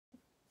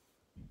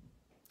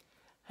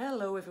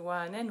Hello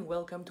everyone and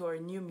welcome to our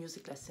new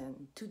music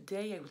lesson.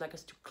 Today I would like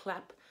us to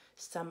clap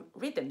some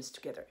rhythms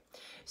together.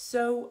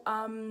 So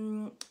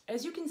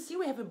as you can see,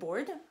 we have a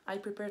board. I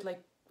prepared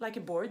like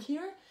a board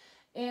here,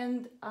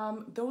 and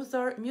those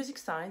are music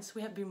signs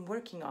we have been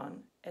working on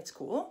at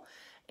school.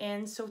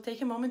 And so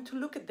take a moment to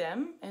look at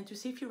them and to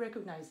see if you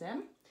recognize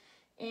them.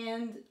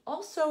 And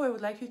also I would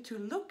like you to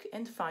look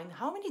and find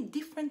how many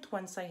different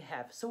ones I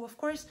have. So of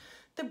course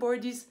the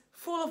board is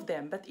full of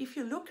them, but if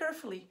you look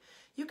carefully,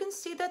 you can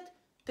see that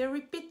they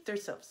repeat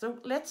themselves. So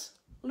let's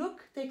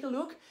take a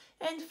look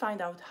and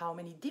find out how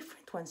many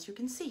different ones you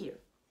can see here.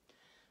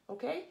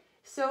 Okay,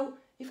 so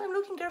if I'm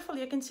looking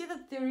carefully, I can see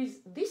that there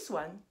is this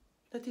one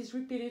that is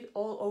repeated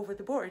all over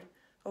the board,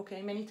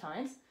 okay, many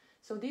times.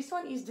 So this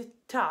one is the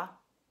ta,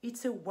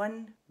 it's a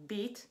one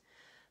beat,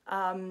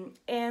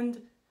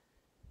 and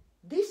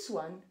this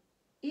one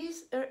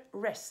is a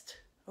rest,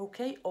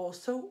 okay,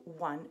 also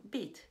one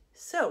beat.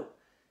 So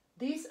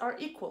these are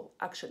equal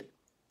actually.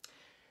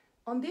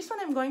 On this one,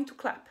 I'm going to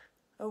clap,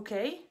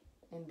 okay?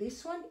 And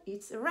this one,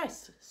 it's a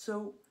rest.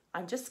 So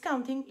I'm just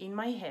counting in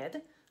my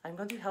head. I'm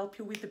going to help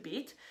you with the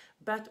beat,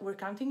 but we're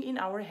counting in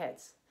our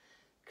heads.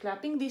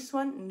 Clapping this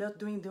one, not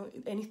doing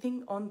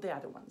anything on the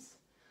other ones.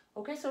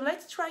 Okay, so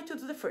let's try to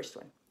do the first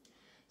one.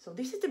 So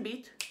this is the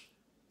beat.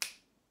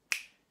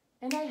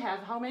 And I have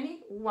how many?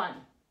 1,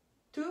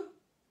 2,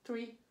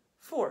 3,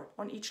 4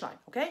 on each line,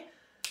 okay?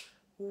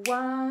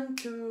 1,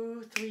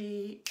 2,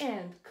 3,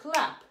 and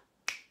clap.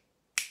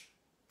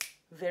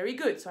 Very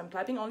good. So I'm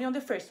clapping only on the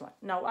first one.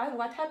 Now,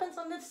 what happens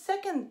on the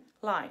second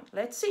line?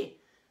 Let's see.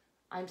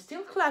 I'm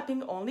still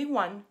clapping only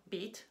one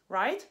beat,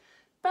 right?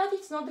 But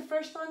it's not the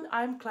first one.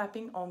 I'm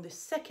clapping on the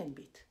second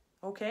beat.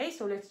 Okay,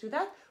 so let's do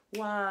that.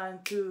 1,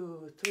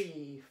 2,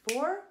 3,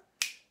 4.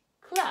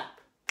 Clap.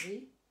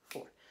 3,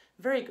 4.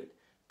 Very good.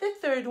 The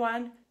third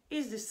one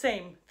is the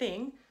same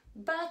thing,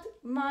 but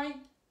my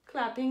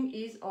clapping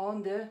is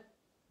on the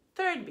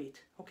third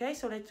beat. Okay,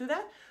 so let's do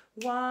that.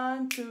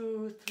 1,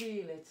 2,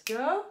 3, let's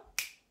go.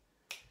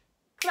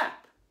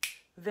 Clap.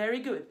 Very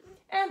good.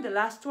 And the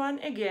last one,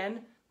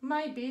 again,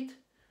 my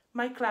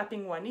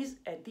clapping one is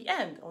at the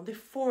end, on the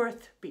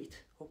fourth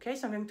beat. Okay,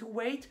 so I'm going to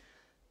wait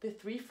the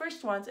 3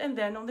 first ones, and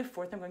then on the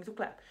fourth, I'm going to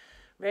clap.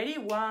 Ready?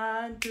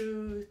 1,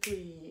 2,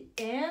 3,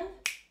 and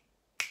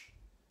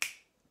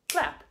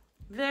clap.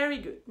 Very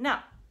good.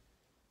 Now,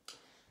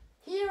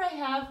 here I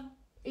have,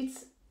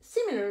 it's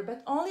similar,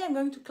 but only I'm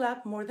going to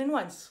clap more than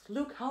once.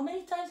 Look, how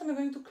many times am I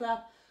going to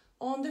clap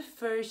on the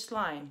first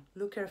line?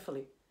 Look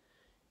carefully.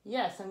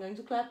 Yes, I'm going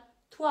to clap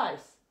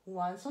twice.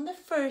 Once on the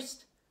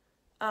first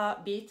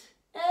beat,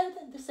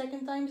 and the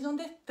second time is on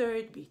the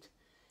third beat.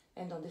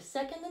 And on the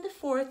second and the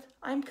fourth,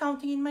 I'm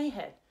counting in my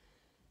head.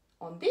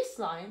 On this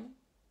line,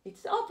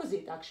 it's the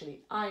opposite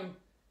actually. I'm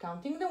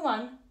counting the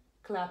 1,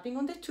 clapping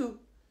on the 2,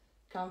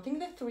 counting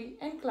the 3,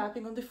 and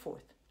clapping on the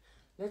fourth.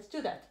 Let's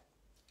do that.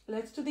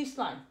 Let's do this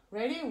line.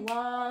 Ready?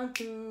 1,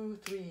 2,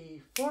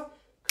 3, 4.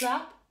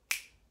 Clap,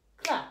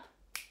 clap.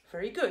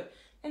 Very good.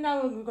 And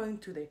now we're going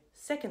to the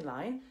second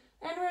line,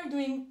 and we're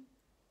doing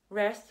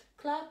rest,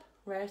 clap,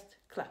 rest,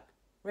 clap.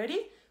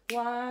 Ready?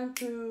 1,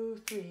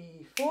 2,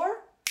 3, 4.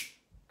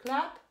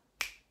 Clap,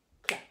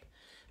 clap.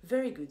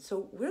 Very good.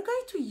 So we're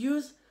going to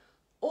use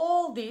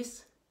all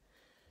this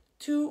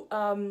to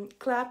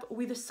clap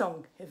with a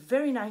song, a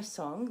very nice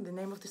song. The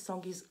name of the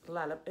song is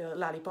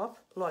Lollipop.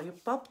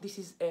 Lollipop. This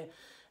is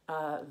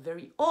a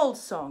very old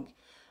song.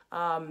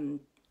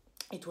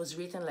 It was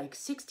written like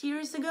 60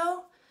 years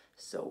ago,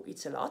 so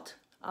it's a lot.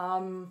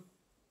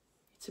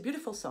 It's a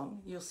beautiful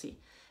song, you'll see.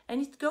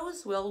 And it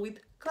goes well with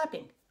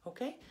clapping,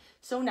 okay?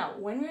 So now,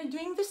 when we're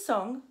doing the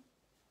song,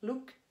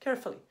 look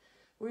carefully.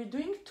 We're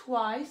doing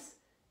twice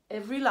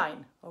every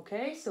line,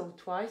 okay? So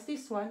twice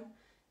this one,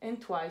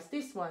 and twice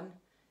this one,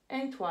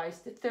 and twice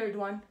the third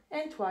one,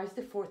 and twice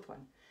the fourth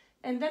one.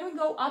 And then we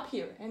go up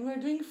here, and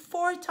we're doing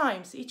 4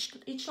 times each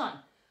line.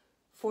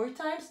 4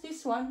 times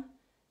this one,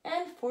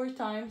 and 4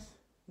 times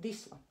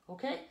this one,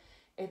 okay?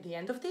 At the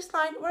end of this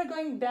line, we're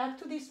going back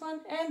to this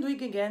one and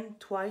doing again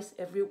twice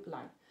every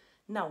line.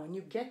 Now, when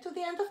you get to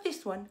the end of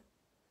this one,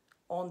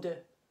 on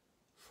the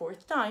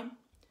 4th time,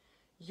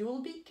 you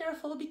will be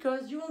careful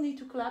because you will need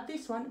to clap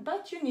this one,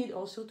 but you need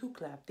also to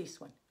clap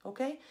this one,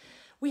 okay?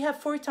 We have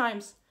 4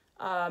 times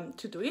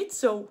to do it,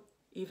 so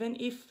even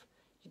if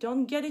you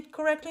don't get it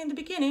correctly in the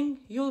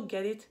beginning, you'll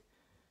get it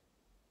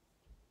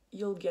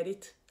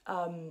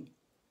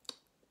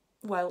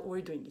while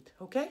we're doing it,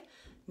 okay?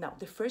 Now,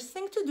 the first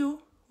thing to do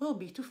will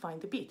be to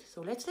find the beat.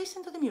 So let's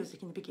listen to the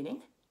music in the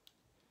beginning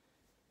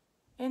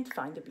and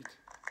find the beat.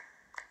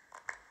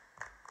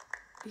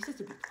 This is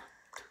the beat. 1,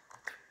 2,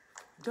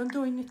 3, 4. Don't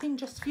do anything,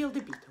 just feel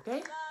the beat,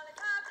 okay?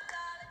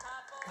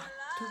 1,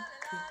 2,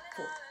 3,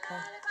 4.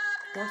 And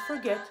don't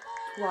forget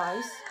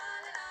twice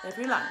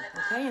every line,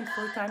 okay? And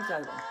 4 times the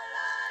other one.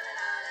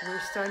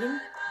 We're starting.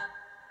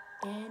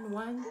 And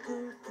 1,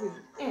 2,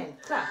 3,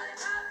 and clap,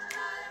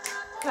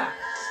 clap,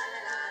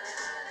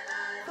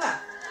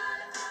 clap.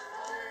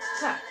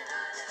 Clap,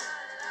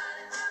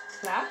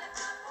 clap,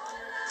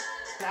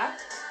 clap,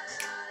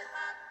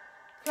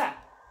 clap,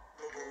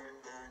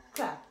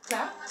 clap,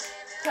 clap,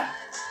 clap,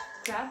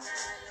 clap,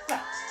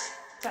 clap,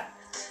 clap,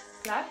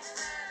 clap,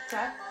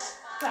 clap,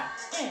 clap,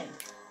 and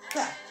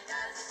clap,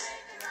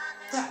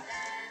 clap,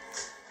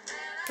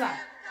 clap,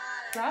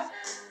 clap,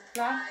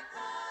 clap,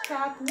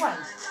 clap,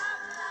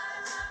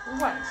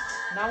 one.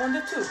 Now on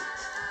the two,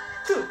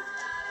 two,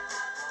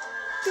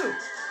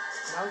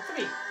 now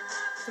three,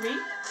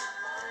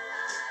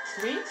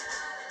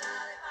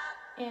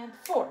 and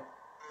four,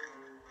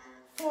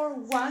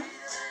 one,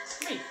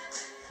 three,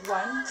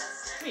 one,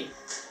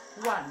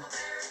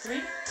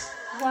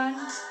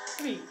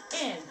 three,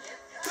 and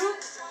two,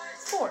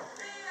 four,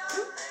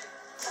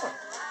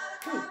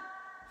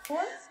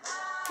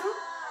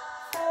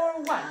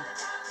 one,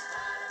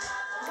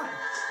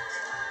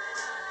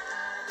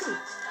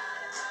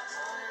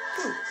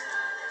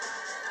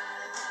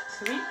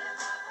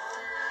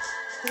 two,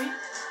 three,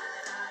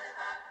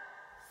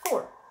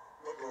 four,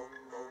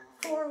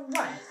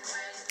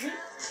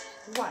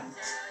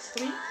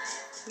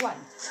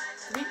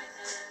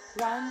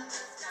 one,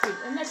 three,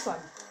 and next one,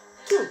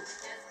 two,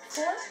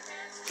 four,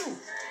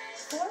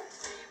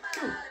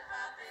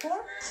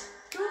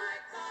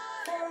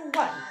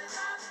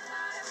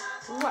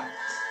 one,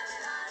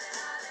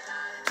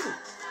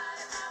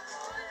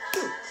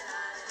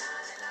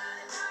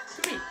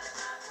 two,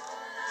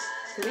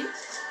 three,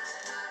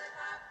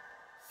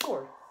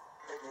 four,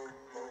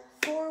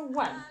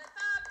 one,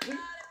 three,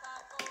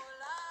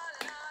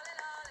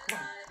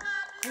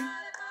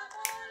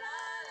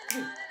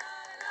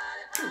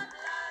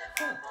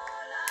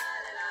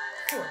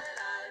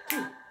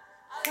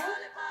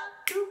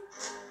 two,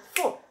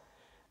 four.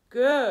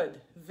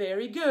 Good,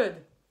 very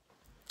good.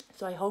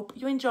 So I hope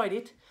you enjoyed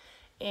it,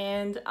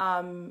 and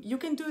you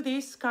can do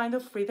this kind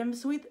of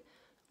rhythms with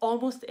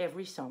almost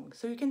every song.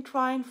 So you can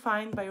try and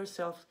find by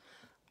yourself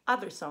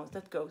other songs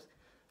that go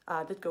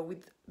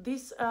with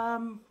this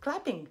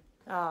clapping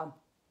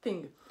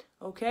thing.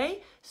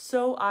 Okay,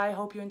 so I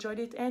hope you enjoyed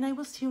it, and I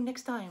will see you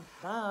next time.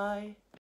 Bye.